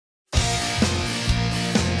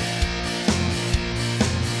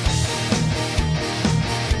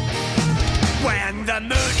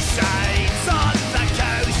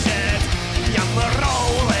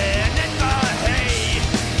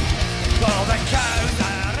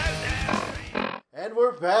And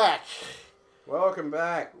we're back. Welcome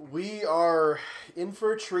back. We are in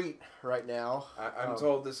for a treat right now. I'm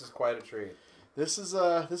told this is quite a treat. This is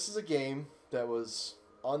a game that was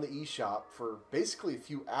on the eShop for basically a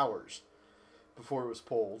few hours before it was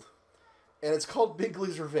pulled, and it's called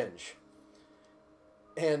Bigley's Revenge.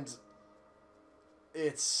 And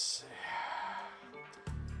it's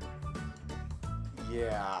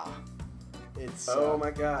it's oh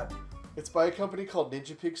my god. It's by a company called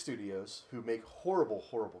Ninja Pig Studios, who make horrible,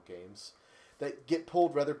 horrible games that get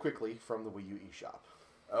pulled rather quickly from the Wii U eShop.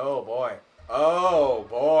 Oh boy. Oh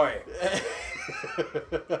boy.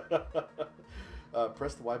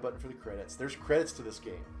 Press the Y button for the credits. There's credits to this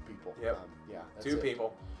game, people. Yep. Yeah. That's Two it.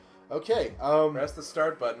 people. Okay. Press the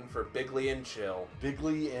start button for Bigley and Chill.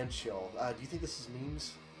 Bigley and Chill. Do you think this is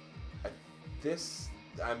memes?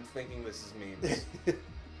 I'm thinking this is memes.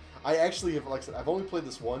 I actually have, like I said, I've only played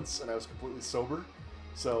this once, and I was completely sober.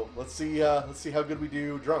 So let's see how good we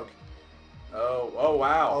do drunk. Oh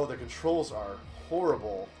wow. Oh, the controls are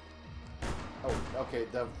horrible. Oh, okay.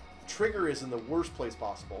 The trigger is in the worst place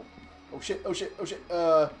possible. Oh shit! Oh shit! Oh shit!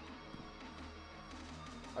 I'm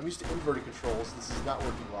used to inverted controls. This is not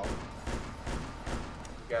working well.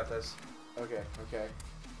 You got this. Okay. Okay.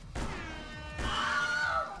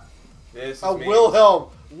 This is Oh,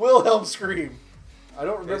 memes. Wilhelm scream. I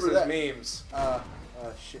don't remember this that. Memes.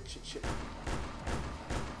 Shit.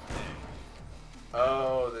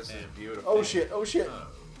 Oh, this is beautiful. Oh shit! Oh shit!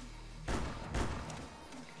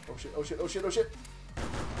 Oh shit! Oh shit! Oh shit! Oh shit!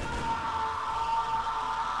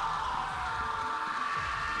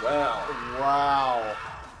 Well. Wow.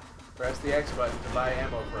 Press the X button to buy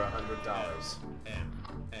ammo for $100.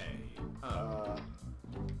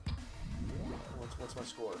 What's my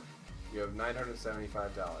score? You have $975.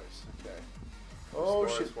 Okay. Oh Score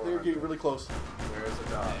is shit! They're getting really close. There's a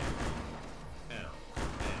dog.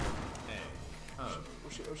 Oh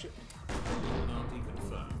shit! Oh shit!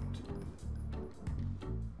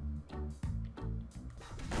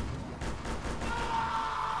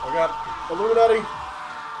 Oh god. Illuminati!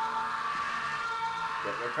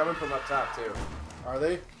 They're coming from up top too. Are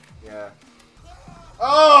they? Yeah.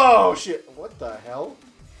 Oh shit! What the hell?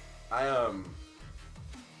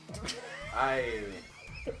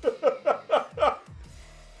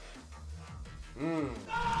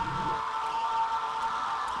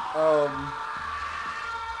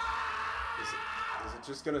 Is it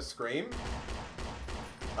just gonna scream?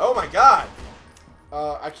 Oh my god!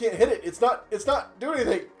 I can't hit it. It's not doing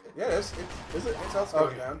anything. Yeah, it is. Is it? It's health going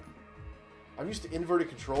Okay. down. I'm used to inverted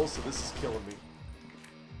controls, so this is killing me.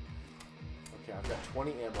 Okay, I've got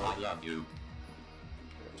 20 ammo. I love you.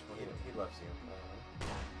 I've got 20 ammo. He loves you.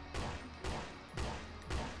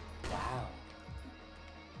 Wow.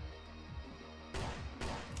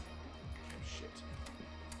 Oh shit.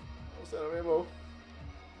 Almost out of ammo.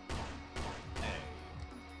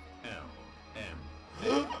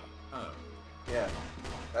 Yeah,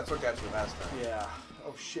 that's what got you last time. Yeah.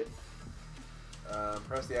 Oh shit.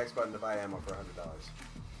 Press the X button to buy ammo for $100.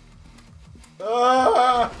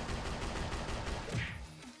 Ah!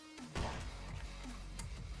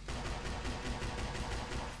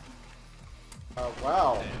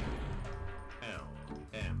 Wow.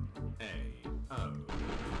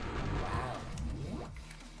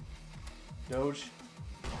 Doge.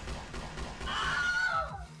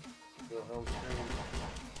 Wilhelm scream.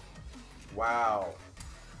 Wow.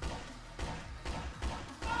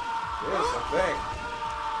 This is a thing.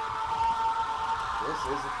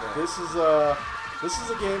 This is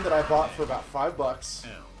a game that I bought for about $5.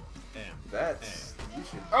 That's you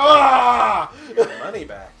should Ah! get your money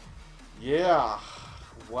back. Yeah.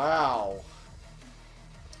 Wow.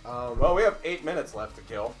 Well, we have 8 minutes left to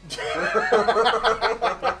kill.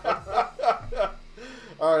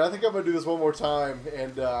 All right, I think I'm gonna do this one more time,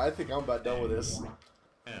 and I think I'm about done with this.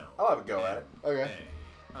 I'll have a go at it. Okay.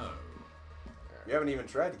 You haven't even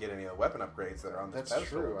tried to get any of the weapon upgrades that are on this That's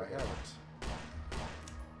pedestal true. over I here. haven't.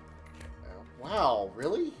 Wow,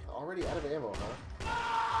 really? Already out of ammo, huh?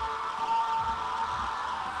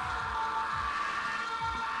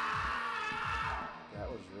 That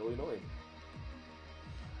was really annoying.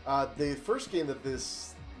 The first game that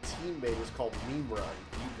this team made was called Meme Run.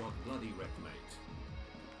 You got bloody wrecked, mate.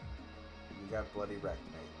 You got bloody wrecked,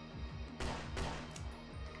 mate.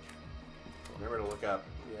 Remember to look up.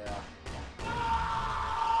 Yeah.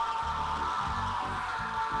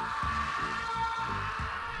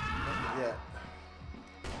 Nothing yet.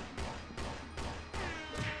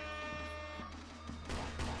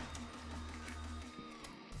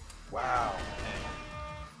 Wow.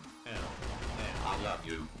 I love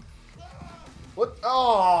you. What?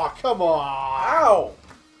 Oh, come on! Ow!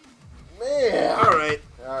 Man! Alright.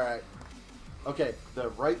 Okay,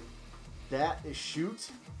 that is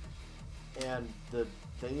shoot, and the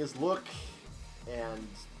thing is look, and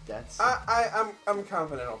that's... I'm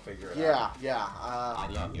confident I'll figure it out. Yeah. I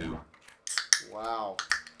love you. Wow.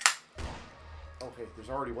 Okay, there's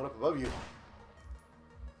already one up above you.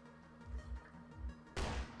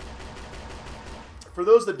 For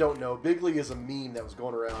those that don't know, Bigley is a meme that was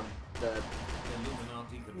going around that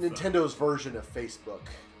Nintendo's version of Facebook.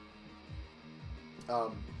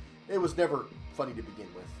 It was never funny to begin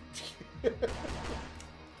with.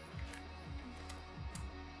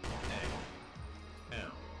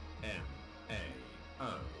 A-L-M-A-O.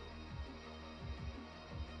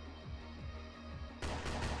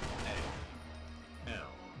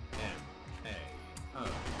 A-L-M-A-O.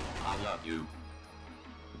 I love you.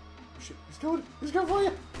 Shit, he's going for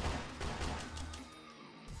you!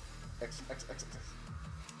 X.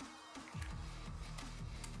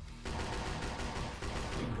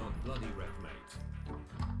 You got bloody wreck, mate.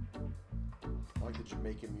 I like the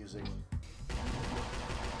Jamaican music.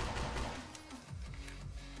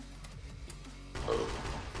 Oh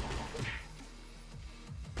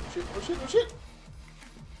shit.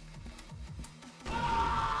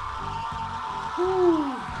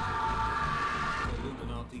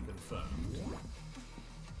 Illuminati confirmed.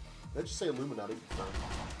 Did I just say Illuminati confirmed?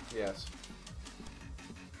 Yes.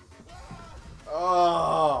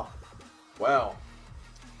 Oh! Well.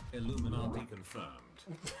 Illuminati confirmed.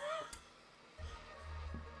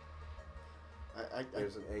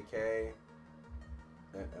 There's an AK.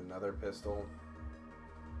 Another pistol.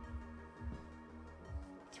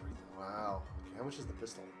 Wow. Okay, how much is the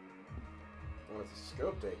pistol? Oh, it's a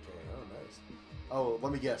scoped AK. Oh, nice. Oh,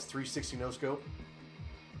 let me guess. 360 no scope?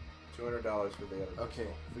 $200 for the other pistol. Okay,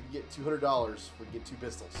 if we can get $200, we can get 2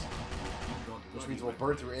 pistols. Which means we'll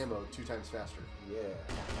burn through ammo 2 times faster. Yeah.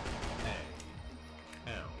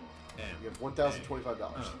 A-L-M. You have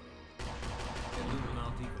 $1,025.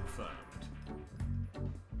 Illuminati confirmed.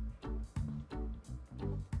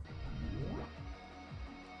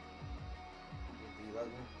 B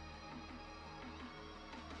button.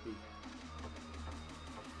 B.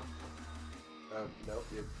 Nope.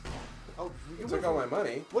 Oh, You took all my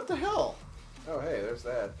money. What the hell? Oh, hey, there's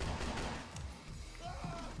that.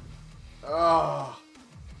 Ah.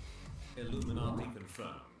 Illuminati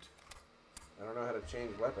confirmed. I don't know how to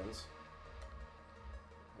change weapons.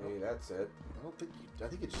 Maybe that's it. I don't think I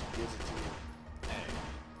think it just gives it to you.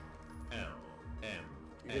 A-L-M.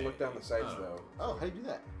 You can look down the sights, though. Oh, how do you do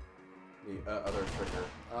that? The other trigger.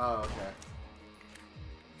 Oh, okay.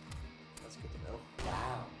 That's good to know.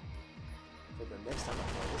 Wow. For the next time I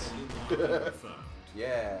play Illuminati confirmed.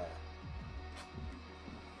 Yeah.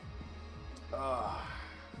 this.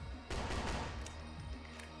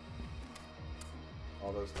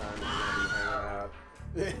 All those times you're gonna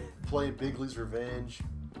be hanging out. Playing Bigley's Revenge.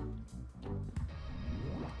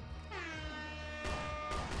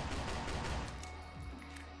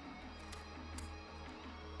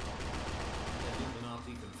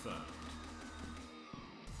 Illuminati confirmed.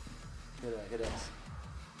 Hit X.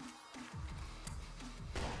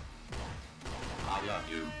 I love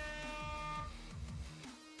you.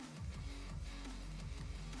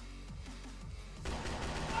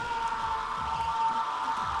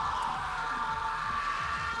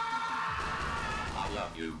 I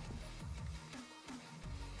love you.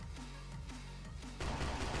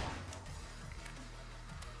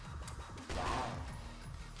 God.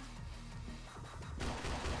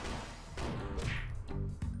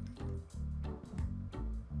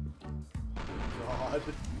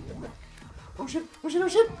 Oh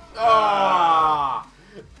shit! Ah!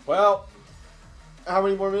 Well, How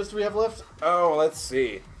many more minutes do we have left? oh, let's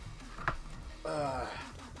see.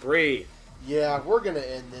 3. Yeah, we're gonna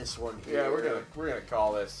end this one here. Yeah, we're gonna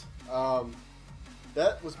call this.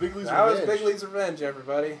 That was Bigley's That was Revenge. Bigley's Revenge,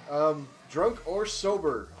 everybody. Drunk or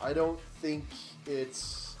sober, I don't think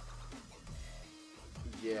it's...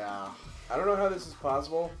 Yeah. I don't know how this is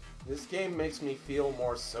possible. This game makes me feel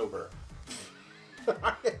more sober.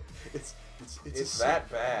 it's It's that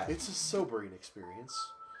bad. It's a sobering experience.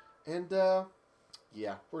 And,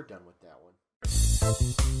 yeah, we're done with that one.